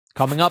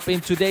Coming up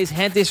in today's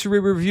hand history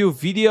review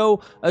video,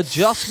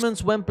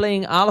 adjustments when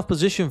playing out of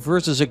position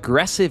versus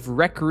aggressive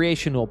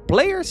recreational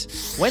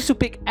players, when to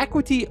pick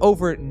equity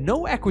over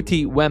no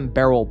equity when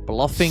barrel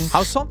bluffing,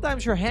 how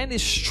sometimes your hand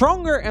is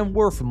stronger and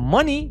worth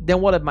money than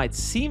what it might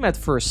seem at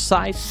first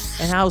sight,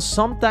 and how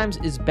sometimes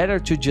it's better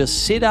to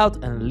just sit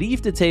out and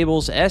leave the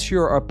tables as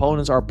your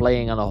opponents are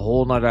playing on a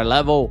whole nother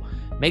level.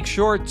 Make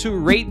sure to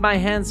rate my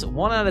hands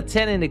 1 out of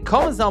 10 in the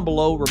comments down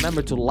below.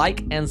 Remember to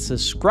like and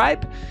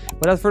subscribe.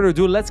 Without further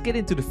ado, let's get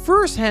into the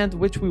first hand,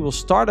 which we will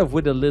start off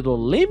with a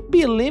little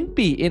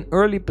limpy in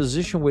early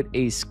position with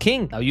ace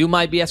king. Now you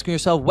might be asking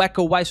yourself,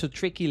 wacko, why so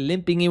tricky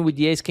limping in with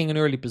the ace king in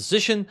early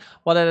position?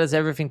 Well, that has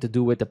everything to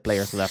do with the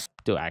players left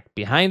to act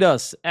behind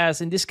us,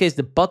 as in this case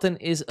the button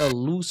is a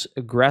loose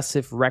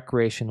aggressive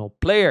recreational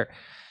player.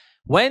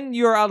 When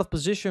you're out of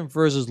position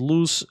versus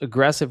loose,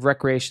 aggressive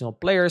recreational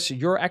players,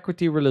 your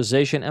equity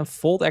realization and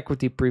fold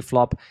equity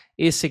pre-flop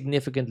is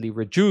significantly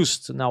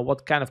reduced. Now,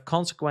 what kind of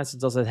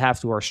consequences does it have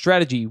to our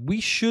strategy?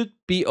 We should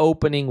be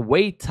opening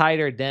way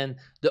tighter than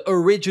the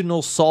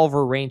original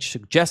solver range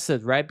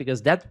suggested, right?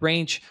 Because that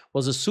range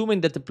was assuming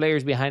that the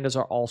players behind us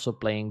are also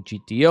playing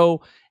GTO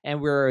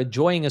and we're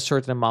enjoying a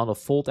certain amount of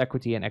fold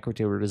equity and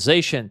equity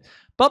realization.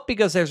 But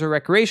because there's a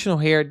recreational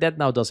here, that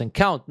now doesn't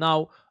count.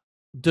 Now,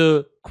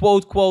 the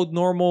quote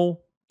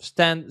normal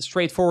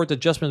straightforward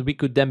adjustment we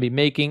could then be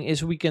making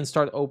is we can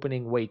start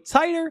opening way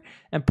tighter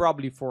and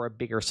probably for a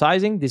bigger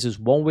sizing. This is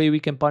one way we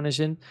can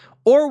punish it,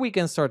 or we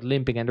can start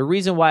limping. And the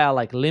reason why I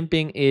like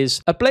limping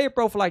is a player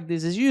profile like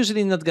this is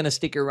usually not going to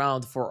stick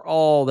around for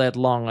all that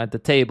long at the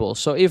table.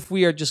 So if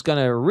we are just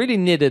going to really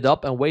knit it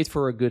up and wait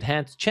for a good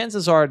hand,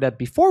 chances are that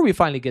before we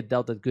finally get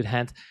dealt that good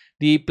hand,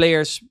 the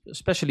players,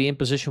 especially in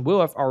position,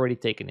 will have already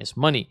taken his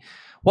money.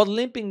 What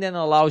limping then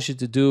allows you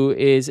to do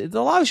is it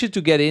allows you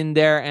to get in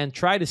there and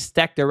try to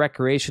stack the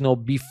recreational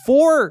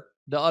before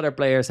the other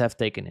players have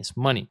taken his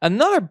money.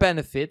 Another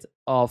benefit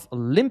of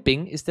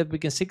limping is that we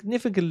can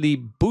significantly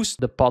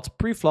boost the pot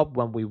pre-flop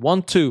when we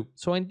want to.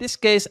 So in this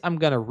case, I'm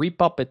going to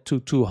repop it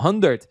to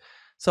 200.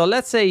 So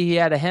let's say he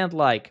had a hand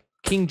like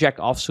King Jack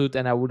offsuit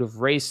and I would have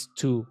raised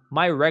to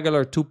my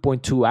regular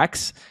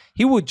 2.2x.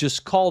 He would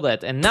just call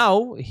that, and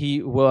now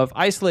he will have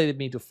isolated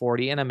me to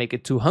 40 and I make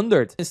it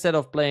 200. Instead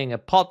of playing a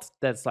pot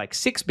that's like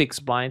 6 big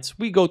blinds,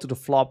 we go to the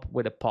flop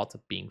with a pot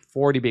being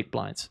 40 big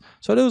blinds.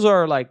 So those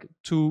are like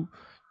two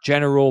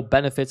general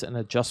benefits and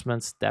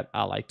adjustments that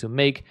I like to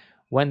make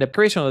when the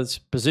recreational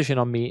position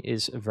on me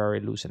is very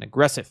loose and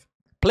aggressive.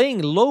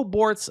 Playing low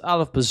boards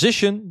out of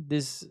position,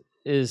 this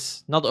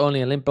is not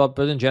only a limp up,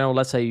 but in general,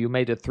 let's say you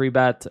made a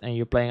 3-bet and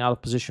you're playing out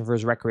of position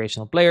versus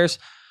recreational players.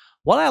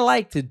 What I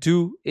like to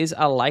do is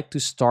I like to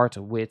start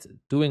with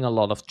doing a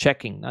lot of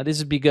checking. Now, this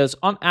is because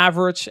on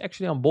average,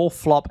 actually on both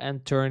flop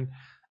and turn,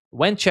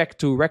 when checked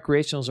to,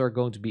 recreationals are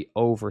going to be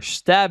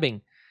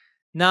overstabbing.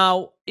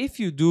 Now, if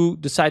you do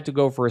decide to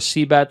go for a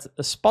c-bet,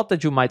 a spot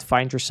that you might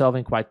find yourself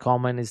in quite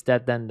common is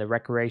that then the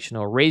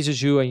recreational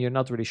raises you and you're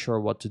not really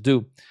sure what to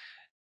do.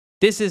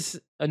 This is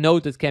a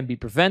note that can be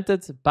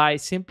prevented by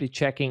simply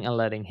checking and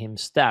letting him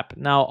stab.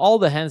 Now, all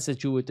the hands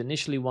that you would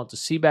initially want to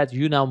c-bet,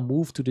 you now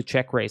move to the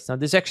check raise. Now,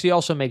 this actually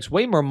also makes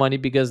way more money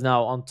because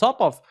now on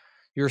top of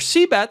your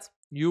c-bet,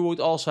 you would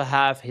also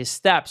have his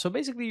stab. So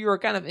basically, you're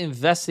kind of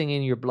investing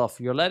in your bluff.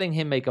 You're letting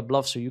him make a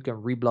bluff so you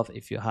can rebluff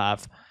if you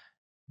have,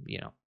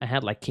 a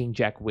hand like King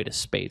Jack with a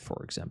spade,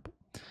 for example.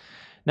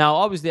 Now,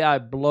 obviously,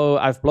 I've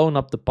blown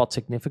up the pot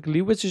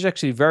significantly, which is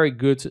actually very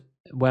good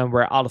when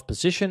we're out of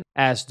position,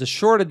 as the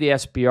shorter the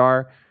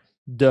SPR,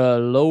 the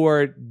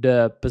lower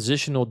the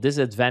positional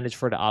disadvantage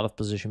for the out of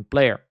position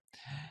player.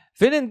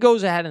 Villain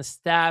goes ahead and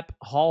stab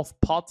half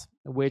pot,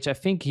 which I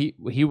think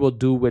he will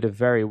do with a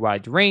very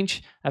wide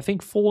range. I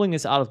think folding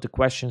is out of the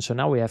question, so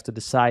now we have to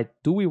decide,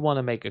 do we want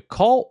to make a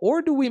call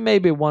or do we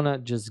maybe want to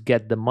just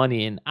get the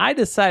money in? I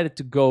decided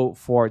to go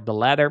for the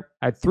latter.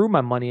 I threw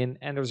my money in,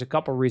 and there's a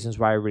couple of reasons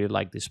why I really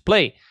like this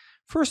play.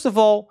 First of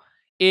all,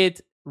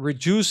 it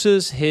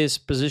reduces his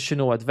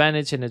positional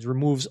advantage and it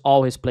removes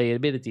all his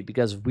playability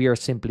because we are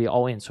simply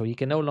all in, so he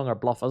can no longer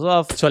bluff us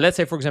off. So let's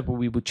say, for example,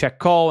 we would check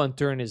call and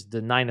turn is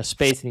the 9 of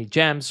spades and he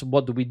jams.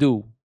 What do we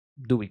do?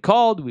 Do we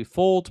call? Do we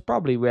fold?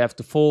 Probably we have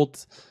to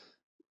fold,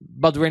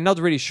 but we're not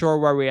really sure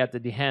where we're at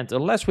the hand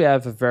unless we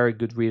have a very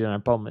good read on our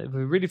opponent. If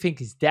we really think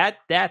he's that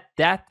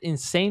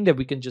insane that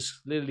we can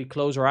just literally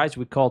close our eyes,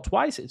 we call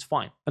twice, it's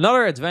fine.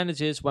 Another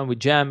advantage is when we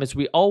jam is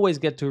we always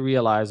get to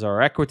realize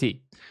our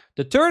equity.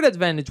 The third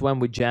advantage when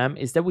we jam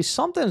is that we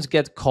sometimes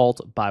get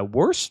called by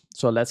worse.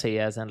 So let's say he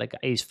has like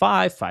ace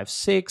 5, 5,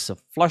 6, a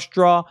flush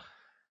draw.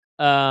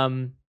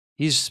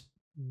 He's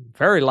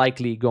very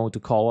likely going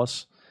to call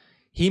us.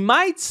 He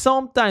might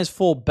sometimes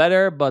fold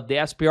better, but the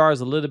SPR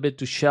is a little bit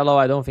too shallow.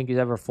 I don't think he's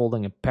ever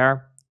folding a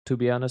pair, to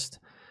be honest.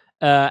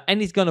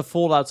 And he's going to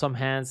fold out some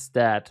hands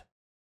that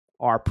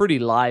are pretty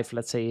live.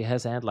 Let's say he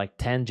has a hand like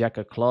 10 jack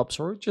of clubs,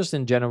 or just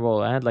in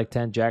general a hand like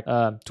 10 jack,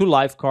 2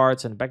 live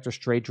cards and backdoor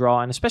straight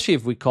draw. And especially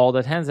if we call,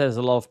 that hand has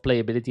a lot of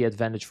playability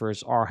advantage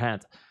versus our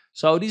hand.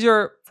 So these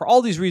are, for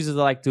all these reasons,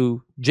 I like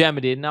to jam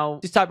it in. Now,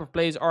 these type of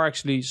plays are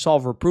actually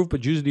solver proof,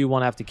 but usually you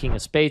want to have the king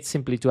of spades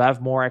simply to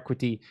have more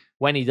equity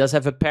when he does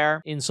have a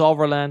pair. In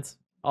solver land,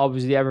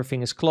 obviously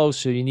everything is close,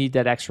 so you need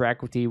that extra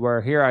equity,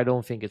 where here I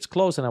don't think it's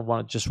close, and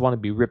I just want to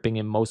be ripping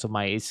in most of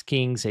my ace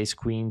kings, ace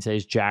queens,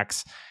 ace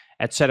jacks,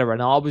 etc.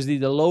 Now, obviously,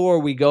 the lower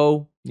we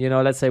go, you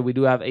know, let's say we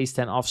do have ace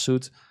 10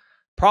 offsuit,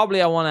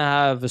 probably I want to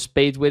have a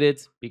spade with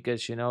it,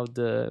 because, you know,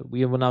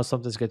 we will now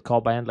sometimes get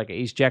called by hand like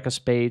ace jack of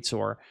spades,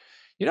 or,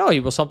 you know,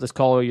 he will sometimes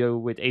call you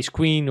with ace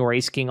queen or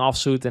ace king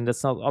offsuit, and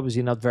that's not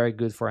obviously not very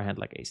good for a hand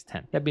like ace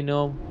 10. Let me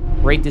know,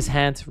 rate this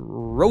hand,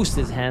 roast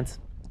this hand,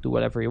 do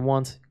whatever you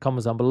want.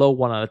 Comments down below,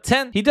 1 out of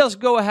 10. He does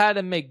go ahead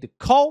and make the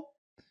call,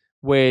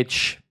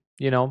 which,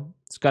 you know,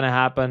 it's going to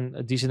happen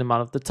a decent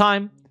amount of the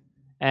time,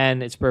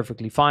 and it's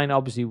perfectly fine.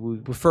 Obviously, we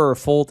prefer a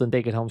fold and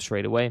take it home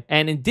straight away.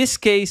 And in this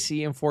case,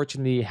 he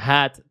unfortunately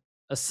had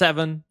a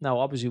 7. Now,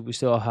 obviously, we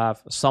still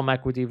have some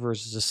equity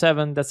versus a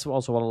 7. That's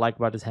also what I like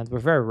about this hand. We're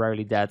very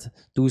rarely dead.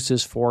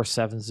 Deuces, 4,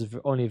 7s is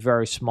only a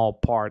very small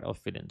part of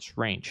Vidin's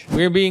range.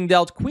 We're being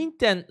dealt queen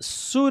 10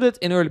 suited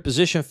in early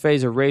position,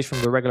 phase a raise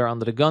from the regular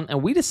under the gun,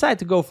 and we decide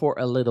to go for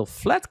a little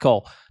flat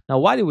call. Now,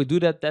 why do we do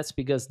that? That's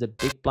because the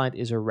big blind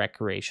is a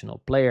recreational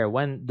player.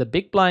 When the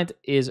big blind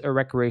is a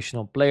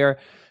recreational player,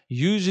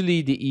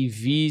 usually the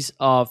EVs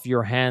of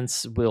your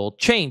hands will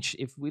change.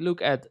 If we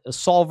look at a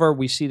solver,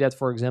 we see that,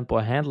 for example,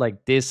 a hand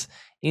like this,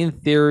 in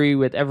theory,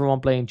 with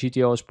everyone playing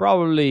GTO, is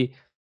probably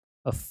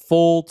a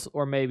fold,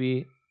 or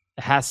maybe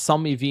has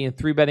some EV in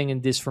 3-betting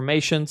in these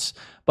formations,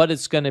 but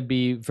it's going to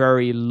be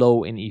very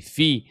low in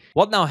EV.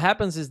 What now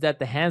happens is that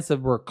the hands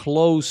that were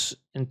close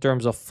in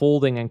terms of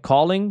folding and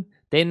calling,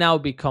 they now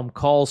become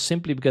calls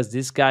simply because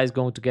this guy is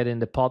going to get in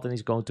the pot and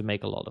he's going to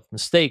make a lot of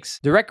mistakes.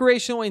 The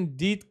recreational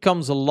indeed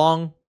comes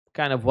along,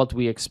 kind of what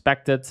we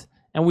expected,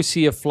 and we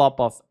see a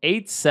flop of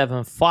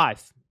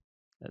 8-7-5.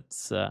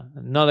 That's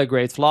not a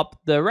great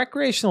flop. The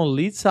recreational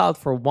leads out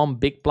for 1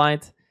 big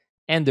blind,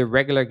 and the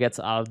regular gets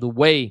out of the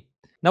way.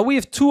 Now we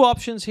have 2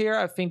 options here.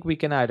 I think we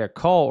can either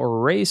call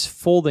or raise.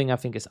 Folding, I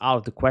think, is out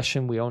of the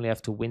question. We only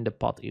have to win the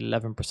pot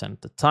 11%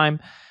 of the time.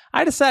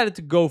 I decided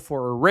to go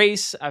for a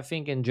raise. I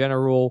think in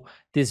general,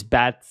 this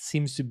bet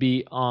seems to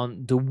be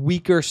on the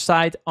weaker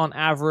side on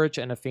average,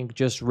 and I think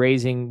just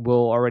raising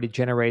will already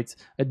generate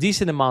a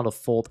decent amount of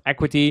fold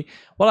equity.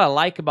 What I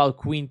like about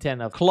queen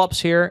 10 of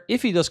clubs here,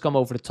 if he does come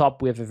over the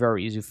top, we have a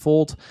very easy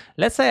fold.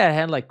 Let's say I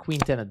had like queen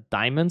 10 of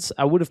diamonds.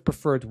 I would have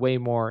preferred way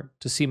more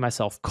to see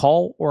myself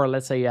call, or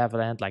let's say you have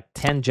a hand like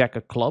 10 jack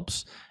of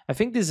clubs. I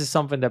think this is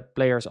something that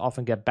players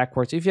often get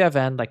backwards. If you have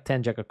a hand like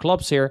 10 jack of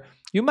clubs here,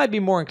 you might be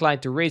more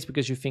inclined to raise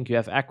because you think you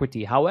have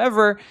equity.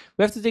 However,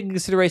 we have to take into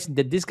consideration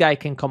that this guy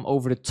can come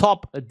over the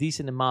top a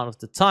decent amount of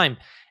the time.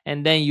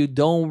 And then you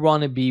don't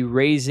want to be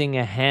raising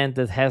a hand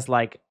that has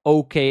like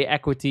okay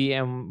equity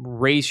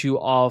and raise you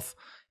off.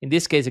 In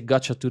this case, a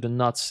gotcha to the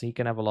nuts. He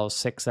can have a lot of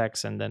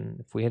 6x. And then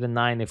if we hit a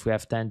 9, if we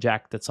have 10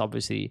 jack, that's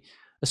obviously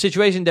a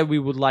situation that we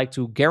would like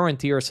to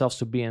guarantee ourselves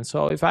to be in.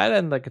 So if I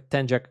had like a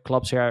 10 jack of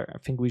clubs here, I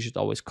think we should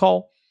always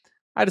call.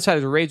 I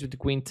decided to raise with the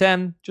queen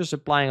 10, just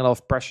applying a lot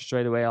of pressure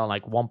straight away on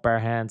like 1 pair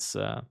hands.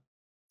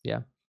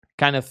 Yeah,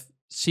 kind of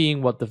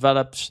seeing what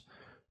develops.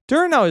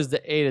 Turn now is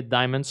the 8 of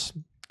diamonds.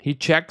 He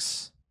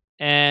checks,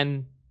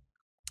 and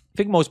I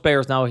think most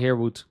players now here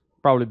would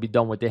probably be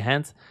done with their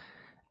hand.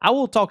 I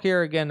will talk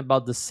here again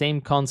about the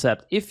same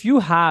concept. If you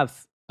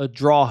have a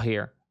draw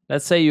here,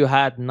 let's say you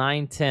had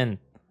 9-10,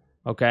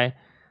 okay?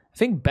 I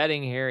think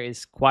betting here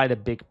is quite a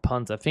big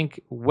punt. I think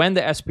when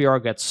the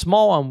SPR gets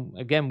small, and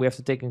again, we have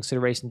to take into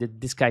consideration that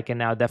this guy can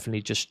now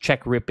definitely just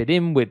check rip it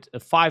in with a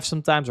 5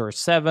 sometimes, or a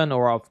 7,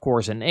 or of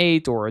course an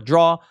 8, or a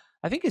draw.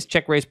 I think his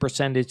check raise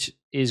percentage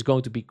is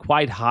going to be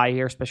quite high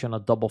here, especially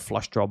on a double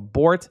flush draw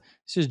board.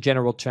 This is a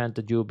general trend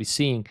that you'll be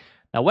seeing.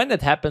 Now, when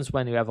that happens,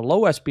 when you have a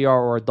low SPR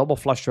or a double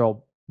flush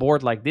draw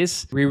board like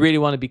this, we really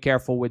want to be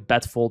careful with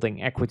bet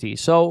folding equity.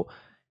 So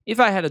if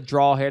I had a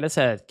draw here, let's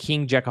say I had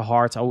king, jack of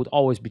hearts, I would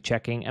always be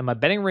checking, and my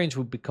betting range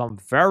would become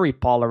very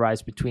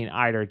polarized between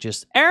either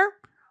just air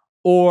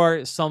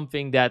or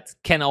something that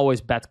can always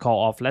bet call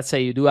off. Let's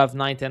say you do have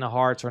 9-10 of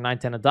hearts or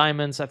 9-10 of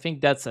diamonds. I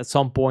think that's at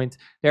some point,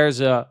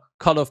 there's a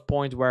cutoff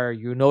point where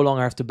you no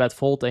longer have to bet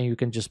fold and you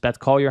can just bet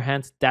call your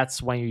hand.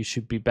 That's when you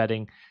should be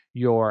betting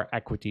your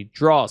equity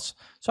draws.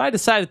 So I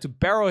decided to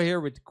barrel here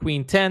with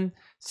queen 10,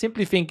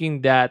 simply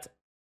thinking that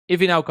if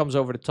he now comes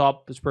over the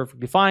top, it's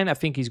perfectly fine. I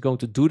think he's going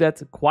to do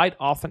that quite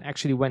often,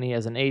 actually, when he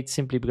has an 8,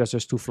 simply because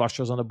there's 2 flush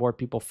draws on the board.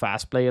 People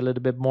fast play a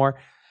little bit more.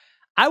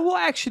 I will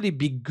actually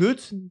be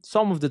good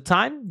some of the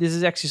time. This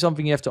is actually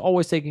something you have to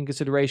always take in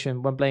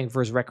consideration when playing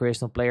versus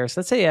recreational players.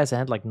 Let's say he has a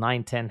hand like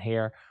 9-10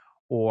 here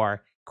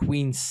or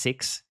queen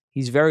 6.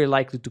 He's very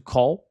likely to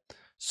call.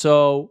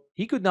 So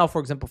he could now, for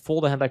example,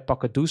 fold a hand like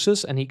pocket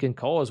deuces, and he can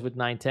call us with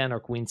 9-10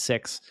 or queen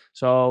 6.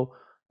 So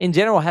in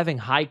general, having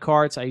high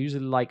cards, I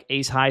usually like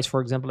ace highs,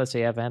 for example. Let's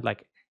say I have a hand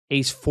like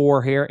ace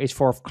 4 here, ace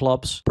 4 of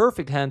clubs.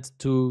 Perfect hand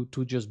to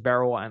just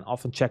barrel and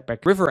often check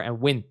back river and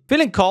win.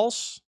 Filling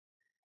calls.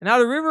 And now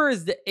the river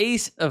is the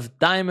ace of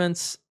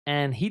diamonds,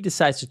 and he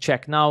decides to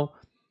check. Now,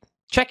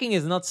 checking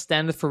is not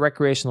standard for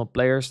recreational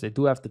players. They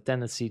do have the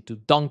tendency to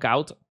dunk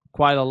out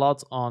quite a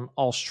lot on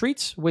all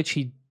streets, which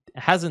he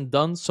hasn't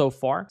done so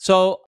far.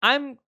 So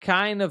I'm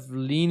kind of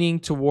leaning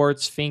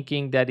towards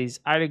thinking that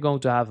he's either going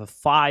to have a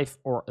 5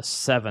 or a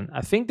 7.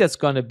 I think that's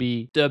going to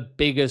be the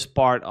biggest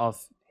part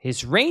of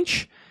his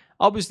range.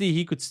 Obviously,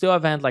 he could still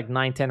have a hand like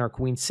 9, 10, or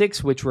Queen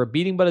 6, which we're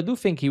beating, but I do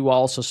think he will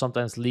also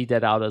sometimes lead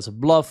that out as a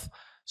bluff.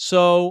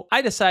 So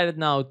I decided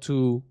now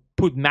to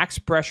put max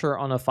pressure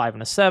on a 5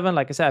 and a 7.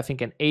 Like I said, I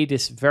think an 8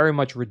 is very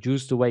much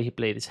reduced the way he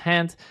played his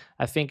hand.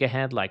 I think a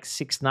hand like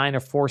 6, 9 or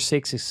 4,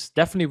 6 is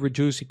definitely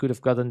reduced. He could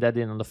have gotten that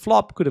in on the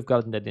flop, could have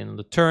gotten that in on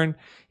the turn.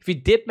 If he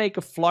did make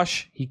a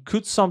flush, he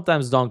could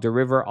sometimes dunk the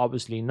river,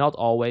 obviously not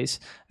always.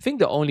 I think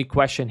the only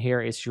question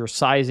here is your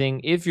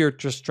sizing. If you're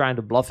just trying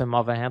to bluff him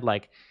off a hand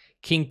like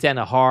King 10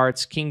 of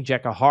hearts, King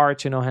Jack of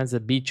hearts, hands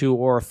that beat you,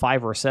 or a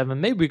 5 or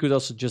 7. Maybe we could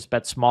also just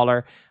bet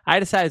smaller. I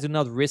decided to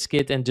not risk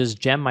it and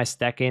just jam my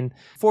stack in.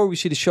 Before we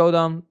see the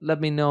showdown,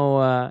 let me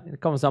know in the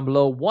comments down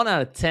below. 1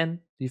 out of 10.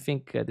 Do you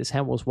think this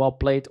hand was well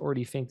played, or do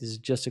you think this is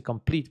just a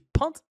complete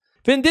punt?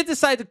 Finn did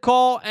decide to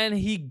call, and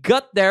he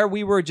got there.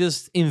 We were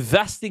just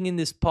investing in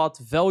this pot,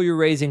 value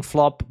raising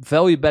flop,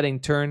 value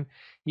betting turn.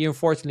 He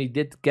unfortunately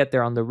did get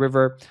there on the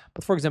river.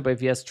 But for example, if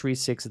he has 3,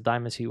 6 of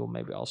diamonds, he will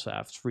maybe also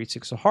have 3,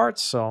 6 of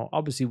hearts. So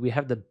obviously we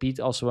have the beat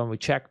also when we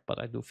check. But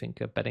I do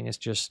think betting is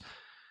just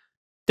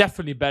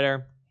definitely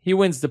better. He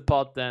wins the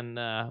pot, then,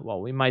 well,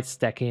 we might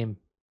stack him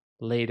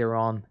later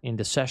on in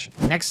the session.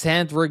 Next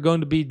hand, we're going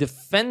to be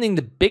defending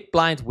the big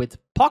blind with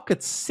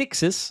pocket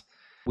 6s.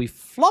 We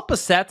flop a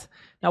set.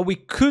 Now, we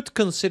could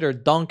consider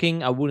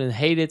dunking. I wouldn't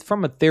hate it.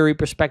 From a theory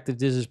perspective,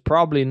 this is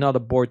probably not a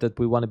board that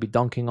we want to be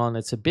dunking on.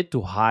 It's a bit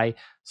too high.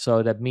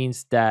 So that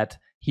means that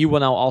he will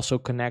now also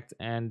connect,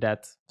 and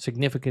that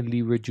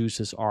significantly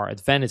reduces our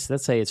advantage.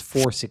 Let's say it's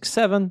 4, 6,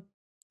 7.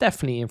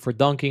 Definitely in for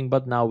dunking,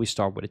 but now we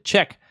start with a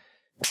check.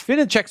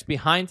 Finn checks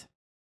behind,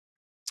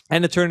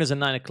 and the turn is a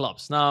 9 of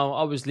clubs. Now,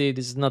 obviously,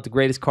 this is not the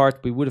greatest card.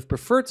 We would have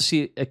preferred to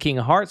see a king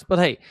of hearts, but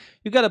hey,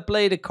 you got to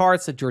play the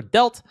cards that you're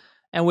dealt.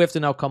 And we have to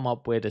now come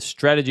up with a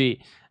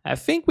strategy. I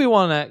think we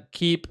want to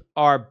keep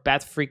our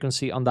bet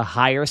frequency on the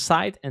higher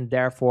side and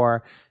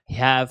therefore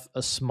have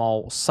a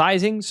small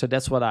sizing. So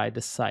that's what I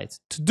decide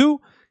to do.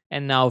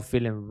 And now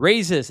villain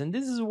raises. And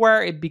this is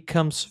where it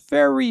becomes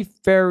very,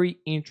 very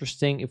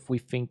interesting if we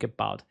think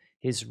about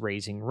his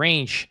raising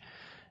range.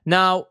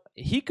 Now,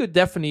 he could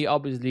definitely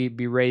obviously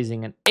be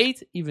raising an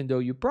 8, even though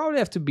you probably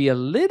have to be a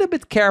little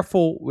bit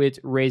careful with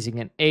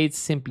raising an 8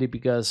 simply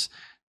because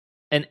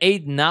an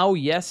 8 now,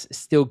 yes, is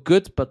still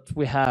good, but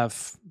we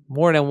have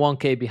more than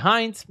 1k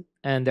behind,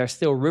 and there's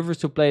still rivers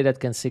to play that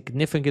can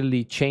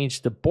significantly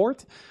change the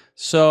board.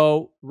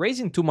 So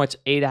raising too much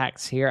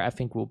 8x here, I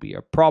think, will be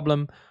a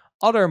problem.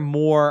 Other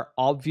more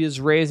obvious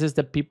raises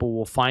that people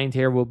will find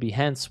here will be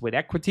hands with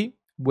equity,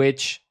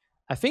 which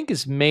I think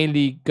is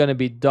mainly going to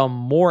be done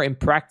more in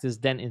practice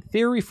than in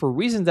theory for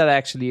reasons that I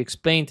actually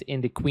explained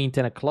in the Queen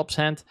 10 of clubs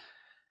hand.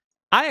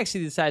 I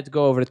actually decided to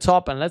go over the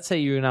top, and let's say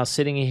you're now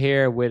sitting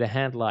here with a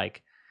hand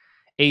like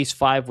Ace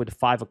 5 with a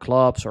 5 of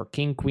clubs or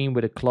King Queen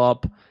with a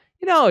club.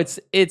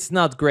 It's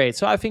not great.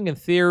 So I think in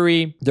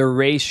theory, the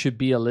raise should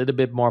be a little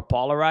bit more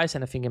polarized,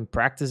 and I think in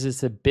practice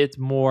it's a bit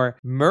more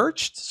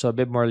merged, so a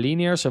bit more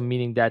linear, so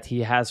meaning that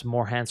he has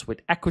more hands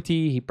with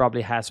equity, he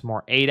probably has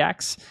more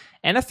 8x.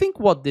 And I think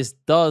what this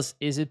does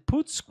is it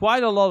puts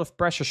quite a lot of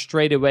pressure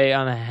straight away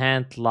on a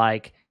hand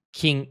like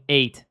King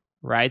 8,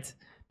 right?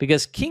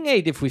 Because King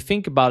 8, if we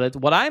think about it,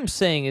 what I'm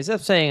saying is I'm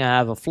saying I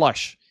have a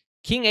flush.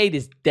 King 8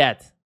 is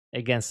dead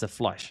against a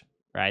flush,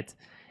 right?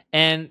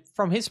 And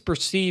from his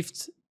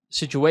perceived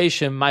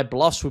situation, my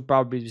bluffs would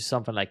probably be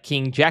something like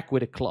King Jack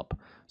with a club.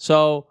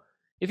 So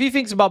if he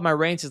thinks about my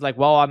range, it's like,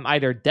 well, I'm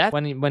either dead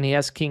when he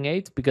has King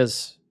 8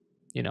 because,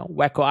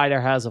 Wacko either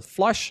has a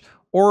flush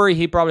or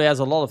he probably has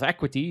a lot of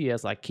equity. He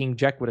has like King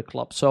Jack with a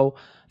club. So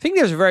I think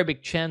there's a very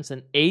big chance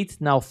an 8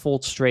 now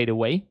folds straight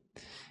away.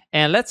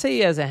 And let's say he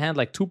has a hand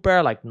like 2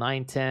 pair, like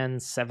 9, 10,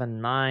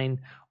 7,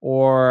 9,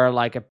 or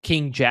like a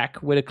King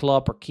Jack with a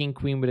club or King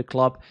Queen with a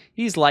club.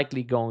 He's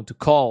likely going to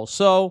call.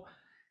 So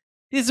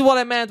this is what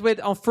I meant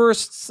with on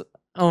first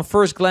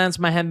glance,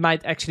 my hand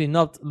might actually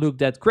not look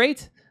that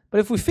great. But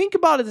if we think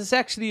about it, it's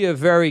actually a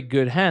very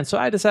good hand. So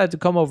I decided to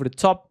come over the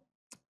top,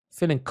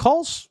 filling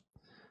calls,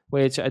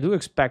 which I do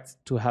expect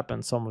to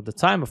happen some of the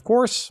time, of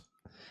course.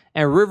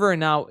 And river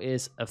now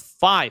is a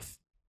 5.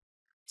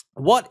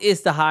 What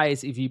is the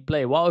highest EV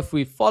play? Well, if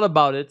we thought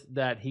about it,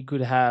 that he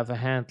could have a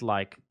hand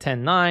like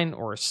 10-9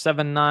 or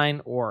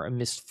 7-9 or a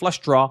missed flush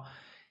draw,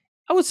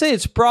 I would say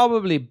it's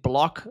probably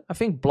block. I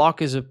think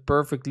block is a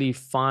perfectly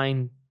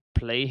fine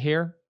play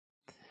here.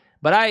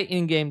 But I,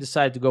 in-game,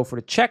 decided to go for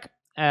the check,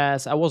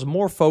 as I was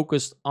more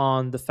focused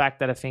on the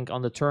fact that I think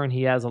on the turn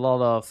he has a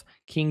lot of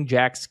King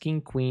Jacks, King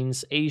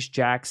Queens, Ace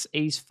Jacks,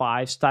 Ace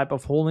 5s type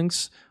of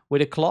holdings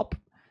with a club,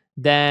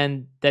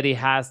 than that he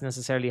has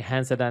necessarily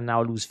hands that I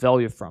now lose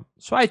value from.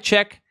 So I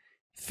check.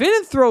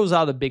 Finn throws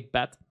out a big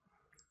bet,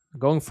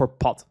 going for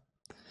pot.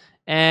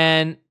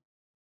 And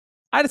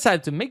I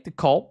decided to make the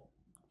call.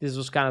 This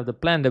was kind of the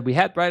plan that we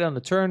had right on the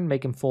turn.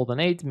 Make him fold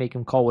an 8, make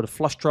him call with a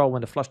flush draw.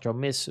 When the flush draw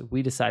miss,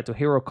 we decide to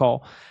hero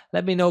call.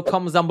 Let me know,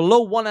 comments down below.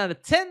 1 out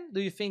of 10.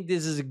 Do you think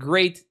this is a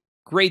great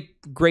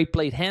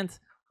played hand?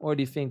 Or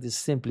do you think this is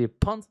simply a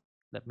punt?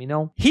 Let me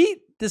know.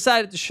 He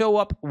decided to show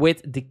up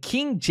with the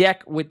king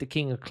jack with the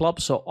king of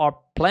clubs. So our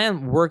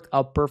plan worked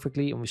out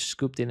perfectly and we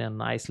scooped in a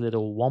nice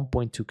little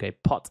 1.2k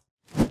pot.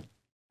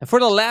 And for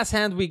the last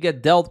hand, we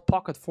get dealt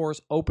pocket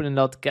fours, open and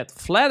not, get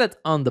flatted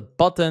on the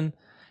button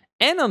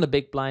and on the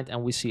big blind,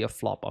 and we see a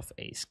flop of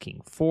ace king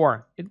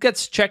 4. It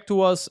gets checked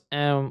to us,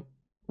 and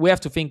we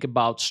have to think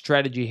about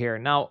strategy here.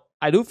 Now,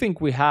 I do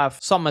think we have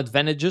some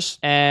advantages,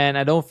 and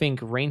I don't think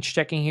range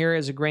checking here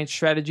is a great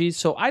strategy.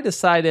 So I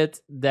decided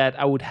that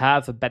I would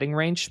have a betting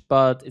range,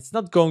 but it's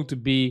not going to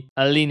be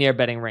a linear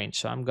betting range.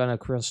 So I'm going to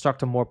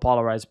construct a more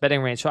polarized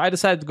betting range. So I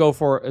decided to go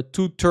for a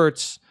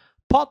 2/3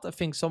 pot. I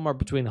think somewhere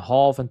between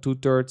half and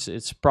 2/3,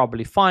 it's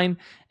probably fine.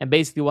 And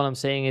basically what I'm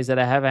saying is that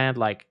I have a hand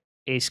like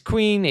ace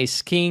queen,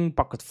 ace king,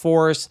 pocket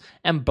fours,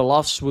 and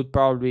bluffs would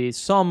probably be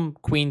some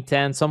queen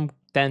 10, some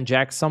 10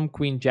 jack, some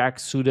queen jack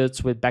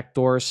suited with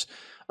backdoors.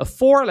 A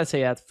 4, let's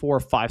say I had 4 or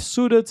 5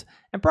 suited,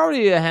 and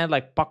probably a hand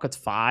like pocket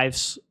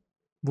 5s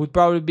would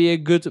probably be a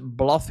good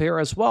bluff here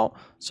as well.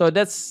 So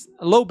that's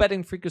a low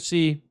betting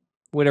frequency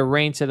with a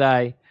range that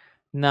I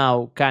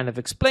now kind of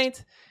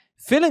explained.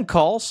 Villain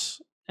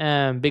calls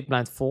and big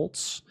blind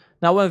folds.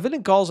 Now when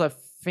villain calls, I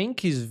think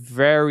he's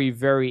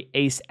very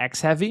ace X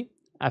heavy.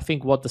 I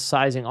think what the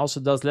sizing also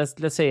does,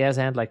 let's say he has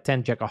a hand like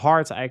 10 jack of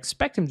hearts. I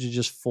expect him to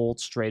just fold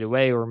straight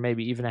away, or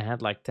maybe even a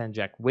hand like 10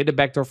 jack with a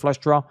backdoor flush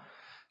draw.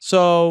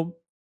 So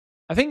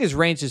I think his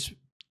range is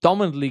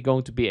dominantly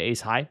going to be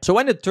ace high. So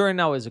when the turn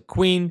now is a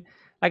queen,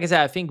 like I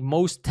said, I think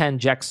most 10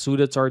 jack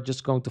suited are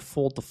just going to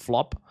fold the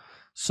flop.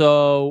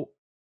 So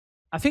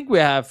I think we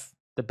have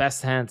the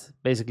best hand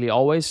basically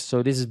always.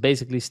 So this is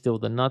basically still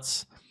the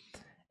nuts.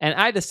 And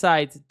I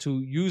decide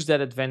to use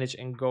that advantage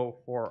and go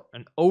for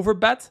an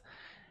overbet.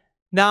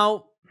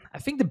 Now, I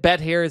think the bet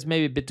here is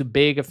maybe a bit too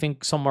big. I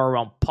think somewhere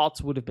around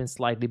pot would have been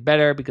slightly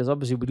better, because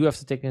obviously we do have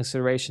to take into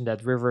consideration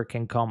that river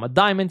can come a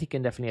diamond. He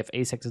can definitely have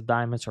ace X of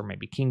diamonds, or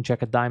maybe king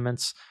jack of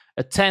diamonds,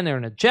 a 10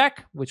 and a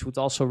jack, which would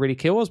also really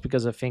kill us,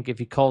 because I think if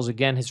he calls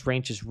again, his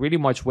range is really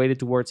much weighted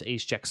towards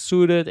ace jack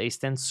suited, ace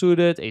 10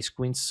 suited, ace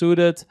queen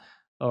suited,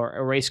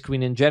 or ace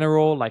queen in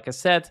general. Like I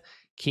said,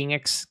 king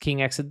X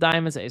of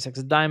diamonds, ace X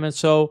of diamonds.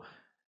 So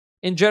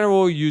in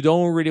general, you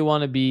don't really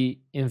want to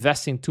be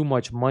investing too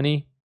much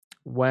money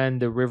when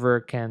the river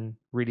can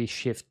really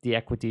shift the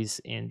equities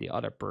in the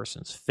other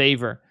person's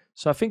favor.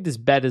 So I think this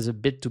bet is a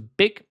bit too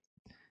big.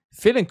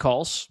 Villain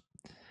calls.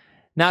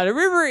 Now the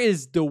river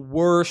is the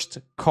worst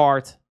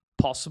card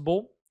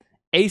possible.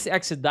 Ace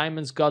X of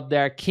diamonds got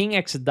there. King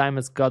X of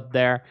diamonds got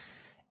there.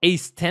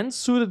 Ace 10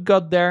 suited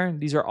got there.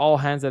 These are all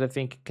hands that I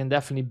think can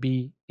definitely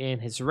be in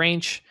his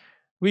range.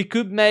 We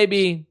could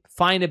maybe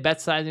find a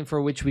bet sizing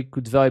for which we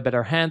could value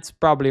better hands,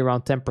 probably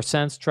around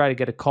 10%. Try to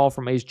get a call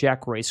from ace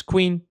jack or ace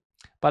queen.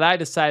 But I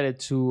decided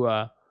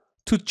to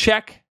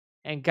check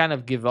and kind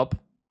of give up.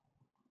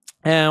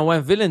 And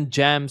when villain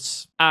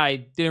jams,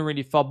 I didn't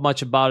really thought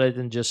much about it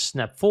and just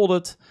snap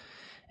folded.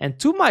 And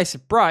to my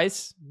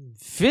surprise,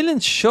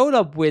 villain showed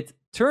up with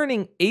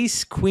turning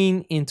ace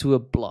queen into a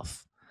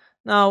bluff.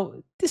 Now,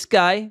 this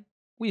guy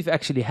we've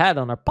actually had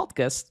on our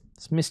podcast.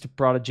 It's Mr.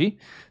 Prodigy.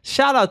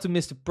 Shout out to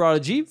Mr.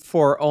 Prodigy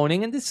for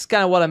owning. And this is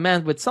kind of what I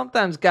meant with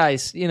sometimes,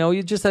 guys, you know,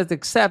 you just have to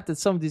accept that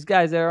some of these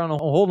guys, they're on a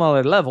whole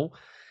nother level.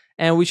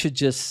 And we should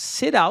just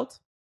sit out,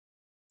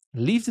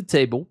 leave the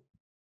table,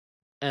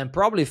 and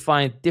probably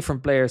find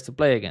different players to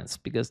play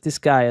against, because this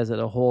guy is at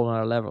a whole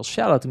other level.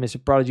 Shout out to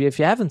Mr. Prodigy. If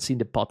you haven't seen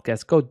the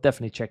podcast, go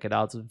definitely check it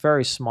out. It's a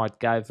very smart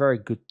guy, very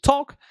good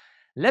talk.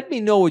 Let me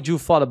know what you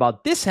thought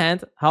about this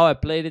hand, how I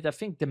played it. I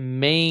think the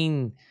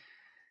main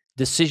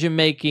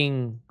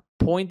decision-making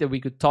point that we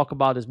could talk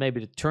about is maybe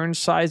the turn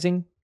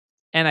sizing.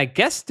 And I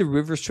guess the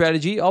river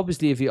strategy,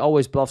 obviously, if he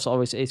always bluffs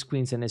always ace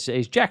queens and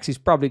ace jacks, he's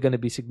probably going to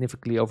be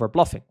significantly over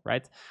bluffing,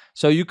 right?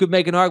 So you could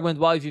make an argument,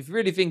 well, if you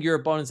really think your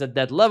opponent's at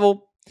that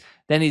level,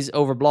 then he's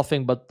over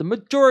bluffing. But the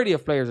majority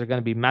of players are going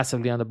to be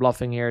massively under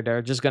bluffing here.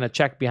 They're just going to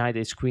check behind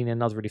ace queen and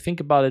not really think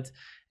about it.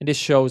 And this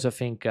shows, I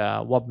think,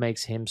 what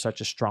makes him such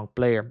a strong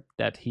player,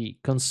 that he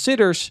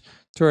considers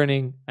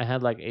turning a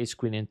hand like ace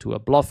queen into a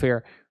bluff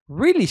here.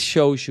 Really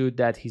shows you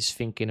that he's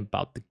thinking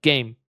about the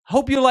game.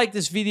 Hope you liked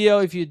this video.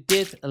 If you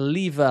did,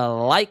 leave a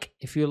like.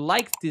 If you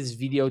liked this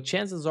video,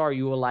 chances are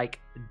you will like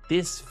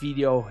this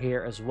video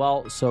here as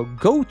well. So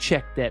go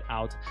check that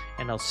out,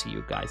 and I'll see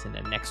you guys in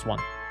the next one.